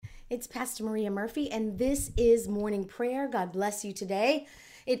It's Pastor Maria Murphy, and this is Morning Prayer. God bless you today.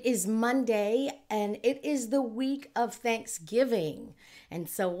 It is Monday, and it is the week of Thanksgiving. And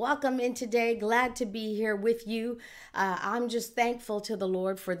so welcome in today. Glad to be here with you. I'm just thankful to the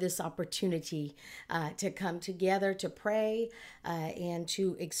Lord for this opportunity to come together to pray and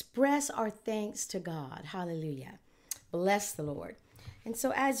to express our thanks to God. Hallelujah. Bless the Lord. And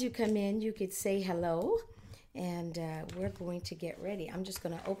so as you come in, you could say hello. And we're going to get ready. I'm just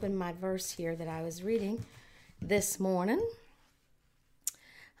going to open my verse here that I was reading this morning.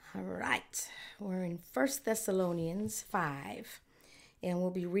 All right. We're in 1 Thessalonians 5. And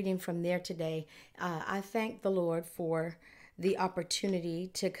we'll be reading from there today. I thank the Lord for the opportunity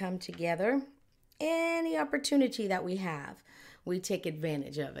to come together. Any opportunity that we have, we take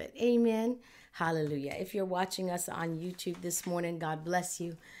advantage of it. Amen. Hallelujah. If you're watching us on YouTube this morning, God bless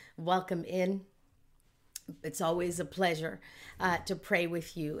you. Welcome in. It's always a pleasure to pray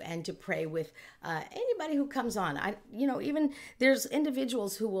with you and to pray with anybody who comes on. Even there's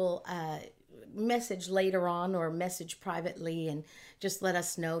individuals who will message later on or message privately and just let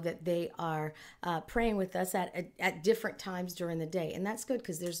us know that they are praying with us at different times during the day. And that's good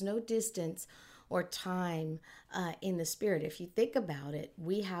because there's no distance or time in the spirit. If you think about it,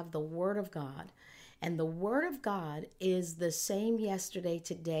 we have the Word of God. And the Word of God is the same yesterday,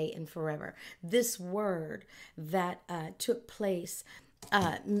 today, and forever. This Word that took place,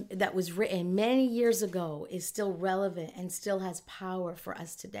 that was written many years ago, is still relevant and still has power for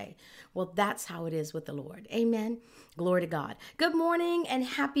us today. Well, that's how it is with the Lord. Amen. Glory to God. Good morning and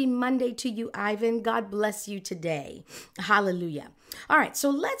happy Monday to you, Ivan. God bless you today. Hallelujah. All right,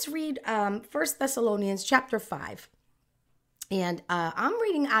 so let's read 1 Thessalonians chapter 5. And I'm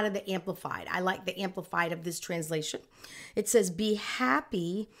reading out of the Amplified. I like the Amplified of this translation. It says, "Be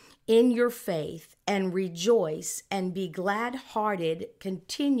happy in your faith and rejoice and be glad-hearted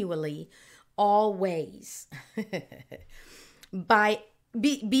continually, always.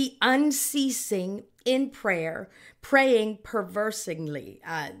 Be unceasing in prayer, praying perversingly."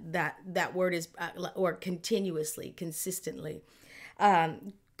 That word is, or continuously, consistently.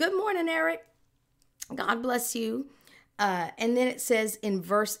 Good morning, Eric. God bless you. And then it says in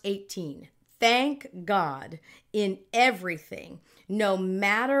verse 18, "Thank God in everything, no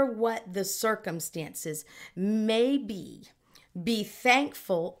matter what the circumstances may be. Be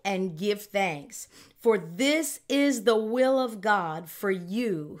thankful and give thanks, for this is the will of God for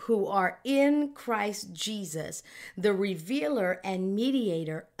you who are in Christ Jesus, the revealer and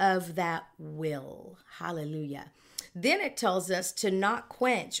mediator of that will." Hallelujah. Then it tells us to not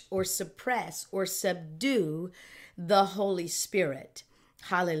quench or suppress or subdue the Holy Spirit.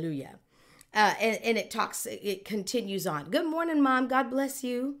 Hallelujah. And it continues on. Good morning, Mom. God bless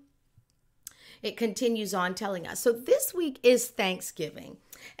you. It continues on telling us. So this week is Thanksgiving.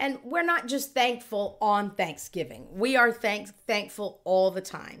 And we're not just thankful on Thanksgiving. We are thankful all the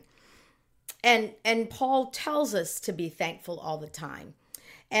time. And Paul tells us to be thankful all the time.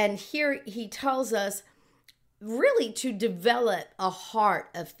 And here he tells us really to develop a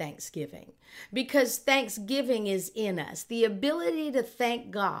heart of thanksgiving, because thanksgiving is in us. The ability to thank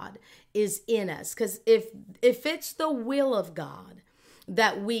God is in us, because if it's the will of God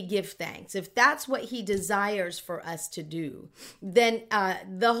that we give thanks, if that's what he desires for us to do, then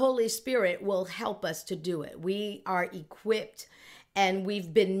the Holy Spirit will help us to do it. We are equipped and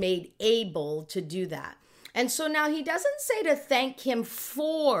we've been made able to do that. And so now he doesn't say to thank him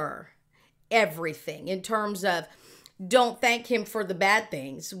for everything in terms of don't thank him for the bad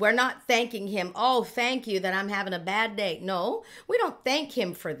things. We're not thanking him, "Oh, thank you that I'm having a bad day." No, we don't thank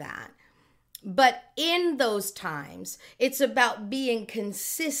him for that. But in those times, it's about being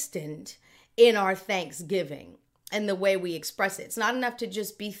consistent in our thanksgiving and the way we express it. It's not enough to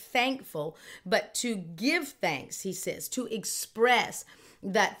just be thankful, but to give thanks, he says, to express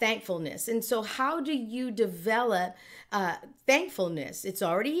that thankfulness. And so how do you develop thankfulness? It's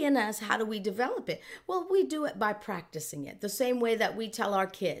already in us. How do we develop it? Well, we do it by practicing it. The same way that we tell our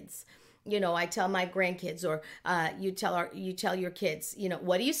kids. I tell my grandkids, or you tell your kids,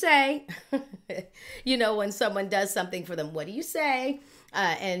 what do you say? When someone does something for them, what do you say?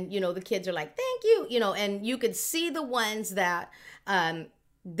 And the kids are like, "Thank you," and you could see the ones that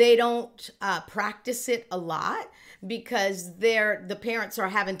they don't practice it a lot because the parents are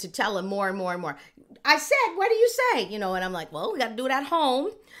having to tell them more and more and more. "I said, what do you say?" And I'm like, well, we got to do it at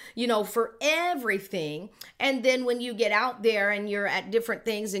home, for everything. And then when you get out there and you're at different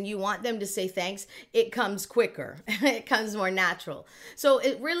things and you want them to say thanks, it comes quicker. It comes more natural. So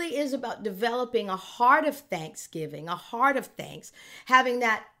it really is about developing a heart of thanksgiving, a heart of thanks, having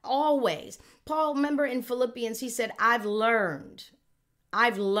that always. Paul, remember in Philippians, he said, I've learned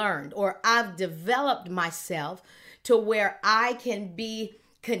I've learned or I've developed myself to where I can be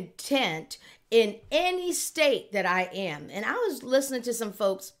content in any state that I am. And I was listening to some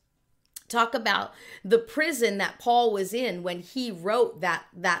folks talk about the prison that Paul was in when he wrote that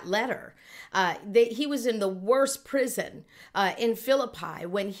letter. He was in the worst prison in Philippi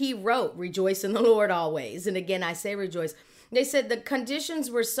when he wrote, "Rejoice in the Lord always." And again, I say rejoice. They said the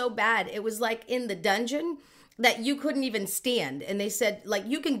conditions were so bad. It was like in the dungeon that you couldn't even stand. And they said, like,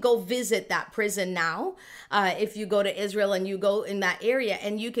 you can go visit that prison now. If you go to Israel and you go in that area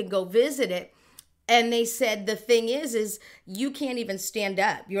and you can go visit it. And they said, the thing is you can't even stand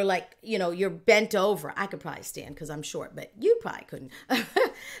up. You're like, you're bent over. I could probably stand because I'm short, but you probably couldn't.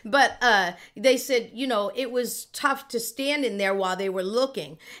 But they said, it was tough to stand in there while they were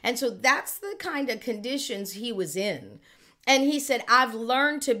looking. And so that's the kind of conditions he was in. And he said, I've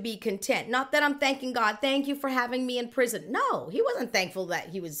learned to be content. Not that I'm thanking God, thank you for having me in prison. No, he wasn't thankful that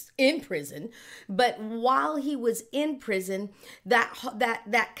he was in prison. But while he was in prison,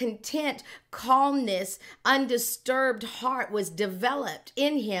 that content, calmness, undisturbed heart was developed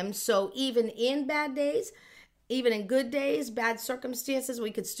in him. So even in bad days, even in good days, bad circumstances,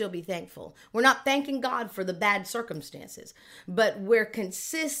 we could still be thankful. We're not thanking God for the bad circumstances, but we're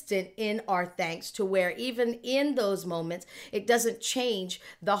consistent in our thanks to where even in those moments, it doesn't change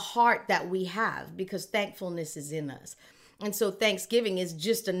the heart that we have because thankfulness is in us. And so Thanksgiving is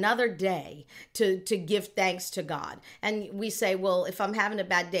just another day to give thanks to God. And we say, well, if I'm having a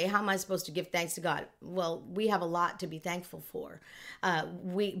bad day, how am I supposed to give thanks to God? Well, we have a lot to be thankful for.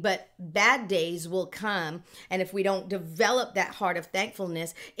 But bad days will come. And if we don't develop that heart of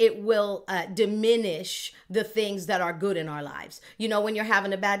thankfulness, it will diminish the things that are good in our lives. When you're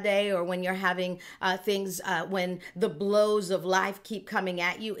having a bad day or when you're having things, when the blows of life keep coming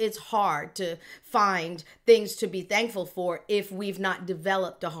at you, it's hard to find things to be thankful for if we've not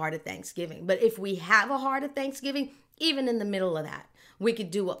developed a heart of thanksgiving. But if we have a heart of thanksgiving, even in the middle of that, we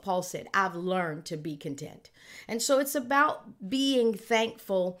could do what Paul said, I've learned to be content. And so it's about being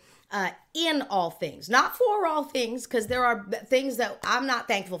thankful in all things, not for all things, because there are things that I'm not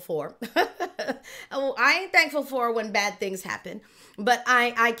thankful for. I ain't thankful for when bad things happen, but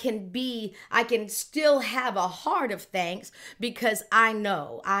I can still have a heart of thanks because I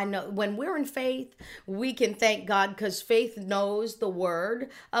know when we're in faith, we can thank God because faith knows the word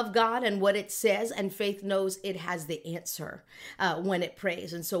of God and what it says, and faith knows it has the answer when it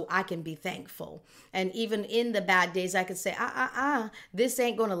prays. And so I can be thankful. And even in the bad days, I could say, this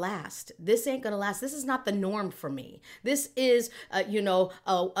ain't going to last. This ain't going to last. This is not the norm for me. This is,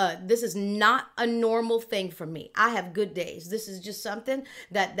 this is not a normal thing for me. I have good days. This is just something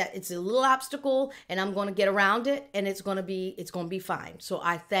that it's a little obstacle and I'm going to get around it and it's going to be fine. So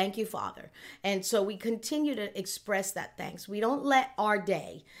I thank you, Father. And so we continue to express that thanks. We don't let our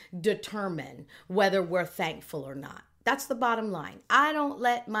day determine whether we're thankful or not. That's the bottom line. I don't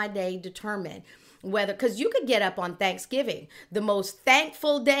let my day determine whether, because you could get up on Thanksgiving, the most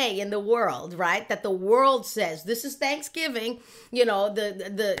thankful day in the world, right? That the world says this is Thanksgiving,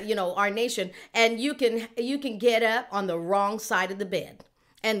 our nation, and you can get up on the wrong side of the bed.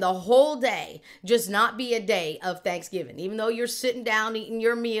 And the whole day just not be a day of Thanksgiving. Even though you're sitting down eating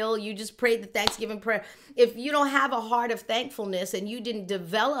your meal, you just prayed the Thanksgiving prayer. If you don't have a heart of thankfulness and you didn't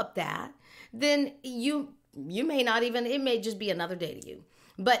develop that, then you may not even, it may just be another day to you.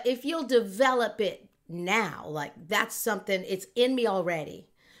 But if you'll develop it now, like that's something, it's in me already.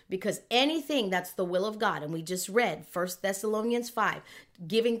 Because anything that's the will of God, and we just read 1 Thessalonians 5,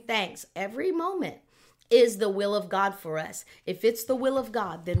 giving thanks every moment is the will of God for us. If it's the will of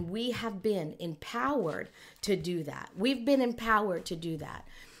God, then we have been empowered to do that. We've been empowered to do that.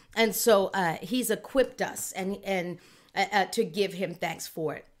 And so he's equipped us and to give him thanks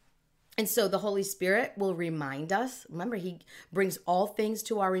for it. And so the Holy Spirit will remind us. Remember, he brings all things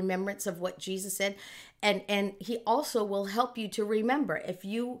to our remembrance of what Jesus said. And he also will help you to remember. If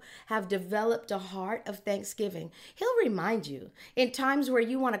you have developed a heart of thanksgiving, he'll remind you. In times where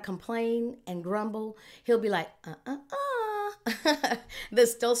you want to complain and grumble, he'll be like, the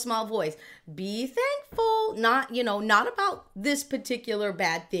still small voice, be thankful. Not about this particular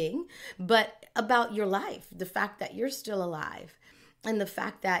bad thing, but about your life. The fact that you're still alive. And the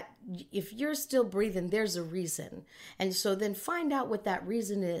fact that if you're still breathing, there's a reason. And so then find out what that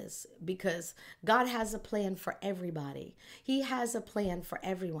reason is, because God has a plan for everybody. He has a plan for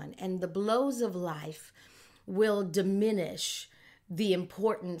everyone. And the blows of life will diminish the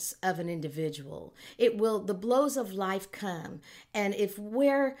importance of an individual. It will, the blows of life come. And if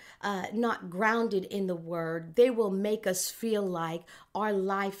we're not grounded in the word, they will make us feel like our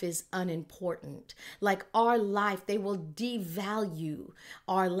life is unimportant. Like our life, they will devalue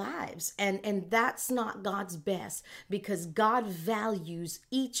our lives. And that's not God's best, because God values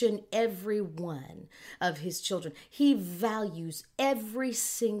each and every one of his children. He values every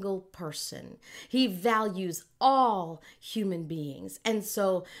single person. He values all human beings. And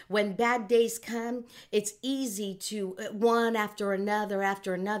so when bad days come, it's easy to one after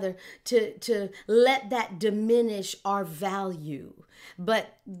another to let that diminish our value.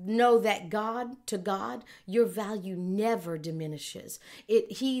 But know that to God, your value never diminishes.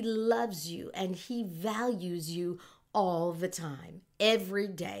 He loves you and he values you all the time, every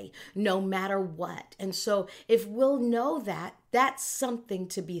day, no matter what. And so if we'll know that, that's something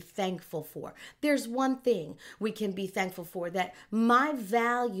to be thankful for. There's one thing we can be thankful for, that my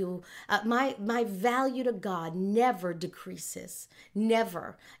value, my value to God never decreases.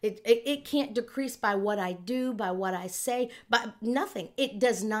 Never. It can't decrease by what I do, by what I say, by nothing. It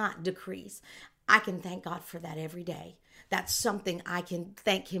does not decrease. I can thank God for that every day. That's something I can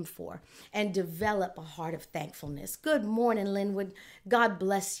thank him for and develop a heart of thankfulness. Good morning, Linwood. God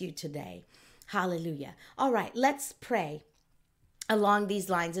bless you today. Hallelujah. All right, let's pray along these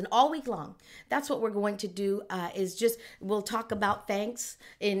lines. And all week long, that's what we're going to do, we'll talk about thanks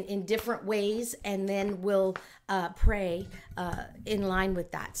in different ways, and then we'll pray in line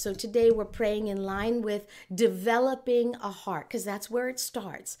with that. So today we're praying in line with developing a heart, because that's where it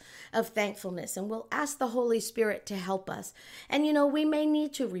starts, of thankfulness. And we'll ask the Holy Spirit to help us. And we may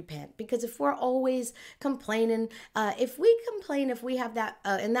need to repent, because if we're always complaining, if we have that,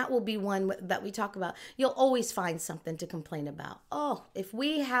 and that will be one that we talk about, you'll always find something to complain about. Oh, if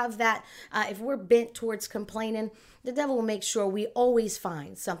we have that, if we're bent towards complaining, the devil will make sure we always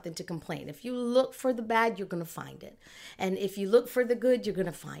find something to complain. If you look for the bad, you're going to find it. And if you look for the good, you're going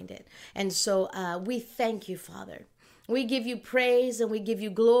to find it. And so we thank you, Father. We give you praise and we give you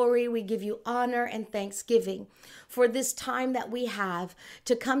glory. We give you honor and thanksgiving for this time that we have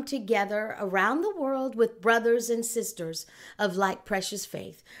to come together around the world with brothers and sisters of like precious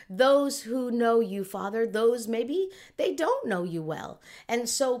faith. Those who know you, Father, those maybe they don't know you well. And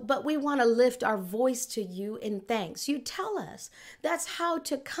so, but we want to lift our voice to you in thanks. You tell us that's how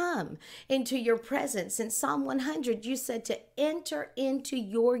to come into your presence. In Psalm 100, you said to enter into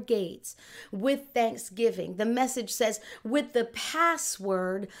your gates with thanksgiving. The Message says with the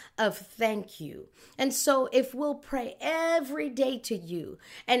password of thank you. And so if we'll pray every day to you,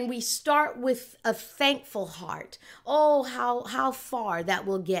 and we start with a thankful heart, oh, how far that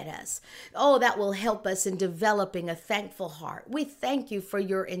will get us. Oh, that will help us in developing a thankful heart. We thank you for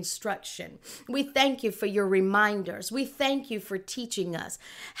your instruction. We thank you for your reminders. We thank you for teaching us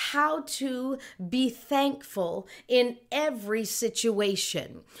how to be thankful in every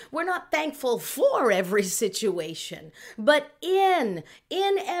situation. We're not thankful for every situation, but in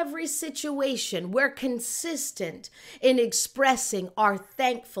every situation, we're consistent in expressing our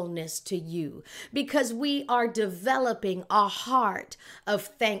thankfulness to you, because we are developing a heart of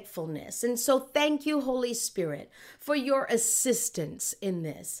thankfulness. And so thank you, Holy Spirit, for your assistance in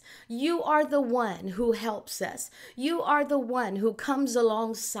this. You are the one who helps us. You are the one who comes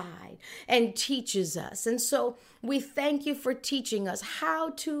alongside and teaches us. And so we thank you for teaching us how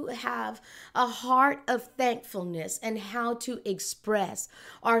to have a heart of thankfulness and how to express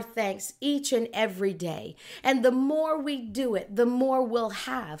our thanks each and every day. And the more we do it, the more we'll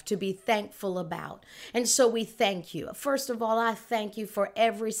have to be thankful about. And so we thank you. First of all, I thank you for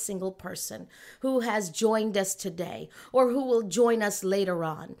every single person who has joined us today or who will join us later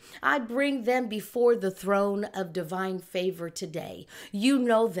on. I bring them before the throne of divine favor today. You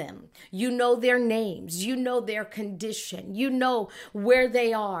know them. You know their names. You know their condition. You know where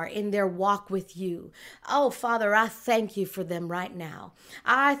they are in their walk with you. Oh, Father, I thank you for them right now.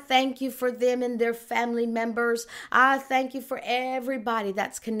 I thank you for them and their family members. I thank you for everybody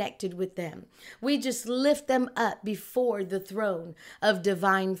that's connected with them. We just lift them up before the throne of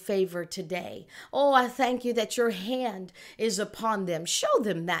divine favor today. Oh, I thank you that your hand is upon them. Show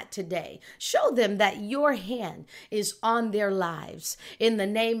them that today. Show them that your hand is on their lives in the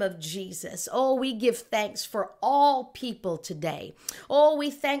name of Jesus. Oh, we give thanks for all people today. Oh,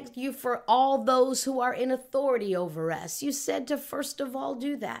 we thank you for all those who are in authority authority over us. You said to first of all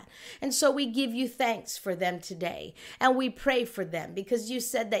do that. And so we give you thanks for them today. And we pray for them because you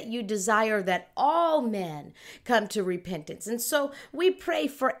said that you desire that all men come to repentance. And so we pray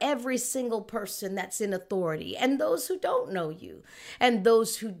for every single person that's in authority and those who don't know you and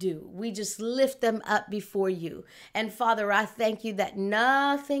those who do. We just lift them up before you. And Father, I thank you that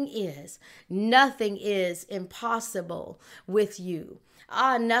nothing is impossible with you.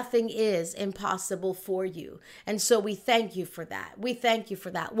 Nothing is impossible for you. And so we thank you for that. We thank you for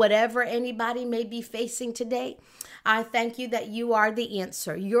that. Whatever anybody may be facing today, I thank you that you are the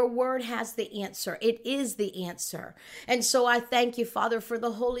answer. Your word has the answer. It is the answer. And so I thank you, Father, for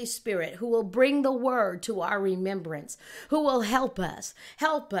the Holy Spirit who will bring the word to our remembrance, who will help us.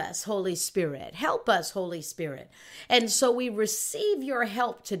 Help us, Holy Spirit. Help us, Holy Spirit. And so we receive your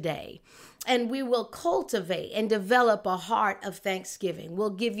help today. And we will cultivate and develop a heart of thanksgiving.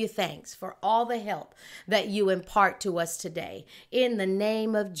 We'll give you thanks for all the help that you impart to us today. In the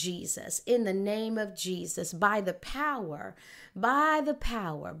name of Jesus, in the name of Jesus, by the power, in the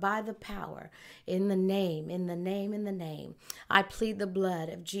name. I plead the blood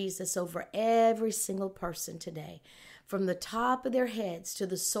of Jesus over every single person today, from the top of their heads to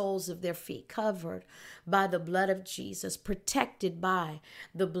the soles of their feet, covered by the blood of Jesus, protected by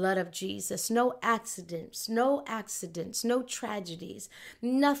the blood of Jesus. No accidents, no tragedies.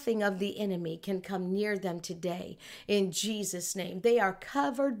 Nothing of the enemy can come near them today. In Jesus' name, they are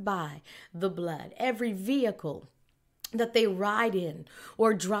covered by the blood. Every vehicle that they ride in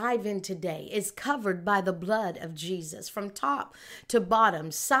or drive in today is covered by the blood of Jesus, from top to bottom,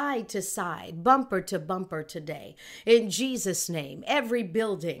 side to side, bumper to bumper today. In Jesus' name, every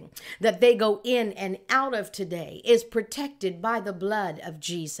building that they go in and out of today is protected by the blood of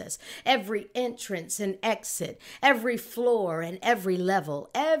Jesus. Every entrance and exit, every floor and every level,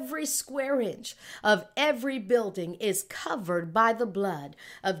 every square inch of every building is covered by the blood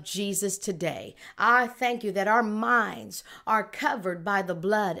of Jesus today. I thank you that our minds are covered by the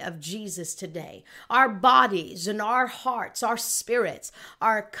blood of Jesus today. Our bodies and our hearts, our spirits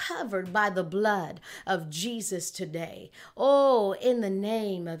are covered by the blood of Jesus today. Oh, in the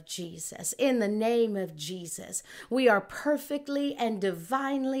name of Jesus, in the name of Jesus, we are perfectly and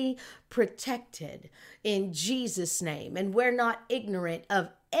divinely protected in Jesus' name. And we're not ignorant of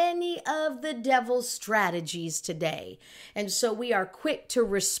any of the devil's strategies today. And so we are quick to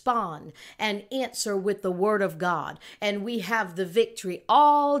respond and answer with the word of God. And we have the victory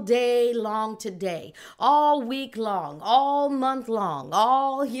all day long today, all week long, all month long,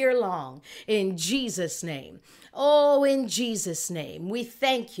 all year long, in Jesus' name. Oh, in Jesus' name, we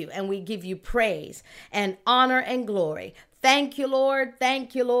thank you and we give you praise and honor and glory. Thank you, Lord.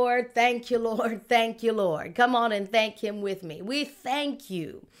 Thank you, Lord. Thank you, Lord. Thank you, Lord. Come on and thank him with me. We thank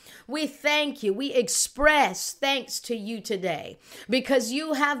you. We thank you. We express thanks to you today because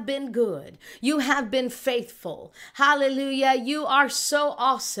you have been good. You have been faithful. Hallelujah. You are so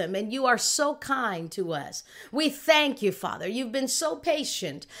awesome and you are so kind to us. We thank you, Father. You've been so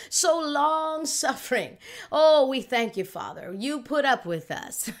patient, so long suffering. Oh, we thank you, Father. You put up with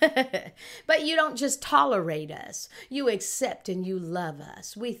us, but you don't just tolerate us. You accept and you love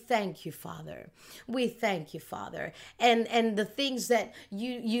us. We thank you, Father. We thank you, Father. And the things that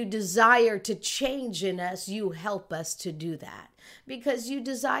you desire to change in us, you help us to do that because you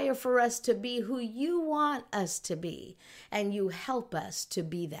desire for us to be who you want us to be, and you help us to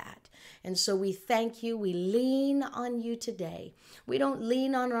be that. And so we thank you. We lean on you today. We don't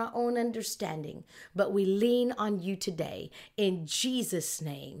lean on our own understanding, but we lean on you today. In Jesus'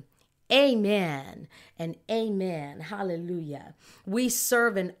 name. Amen and amen. Hallelujah. We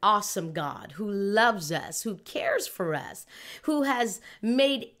serve an awesome God who loves us, who cares for us, who has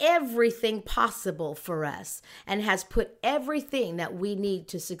made everything possible for us and has put everything that we need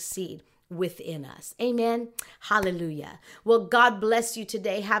to succeed within us. Amen. Hallelujah. Well, God bless you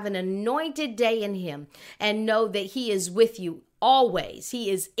today. Have an anointed day in him and know that he is with you always. He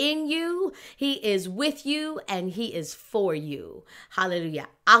is in you, he is with you, and he is for you. Hallelujah.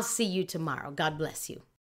 I'll see you tomorrow. God bless you.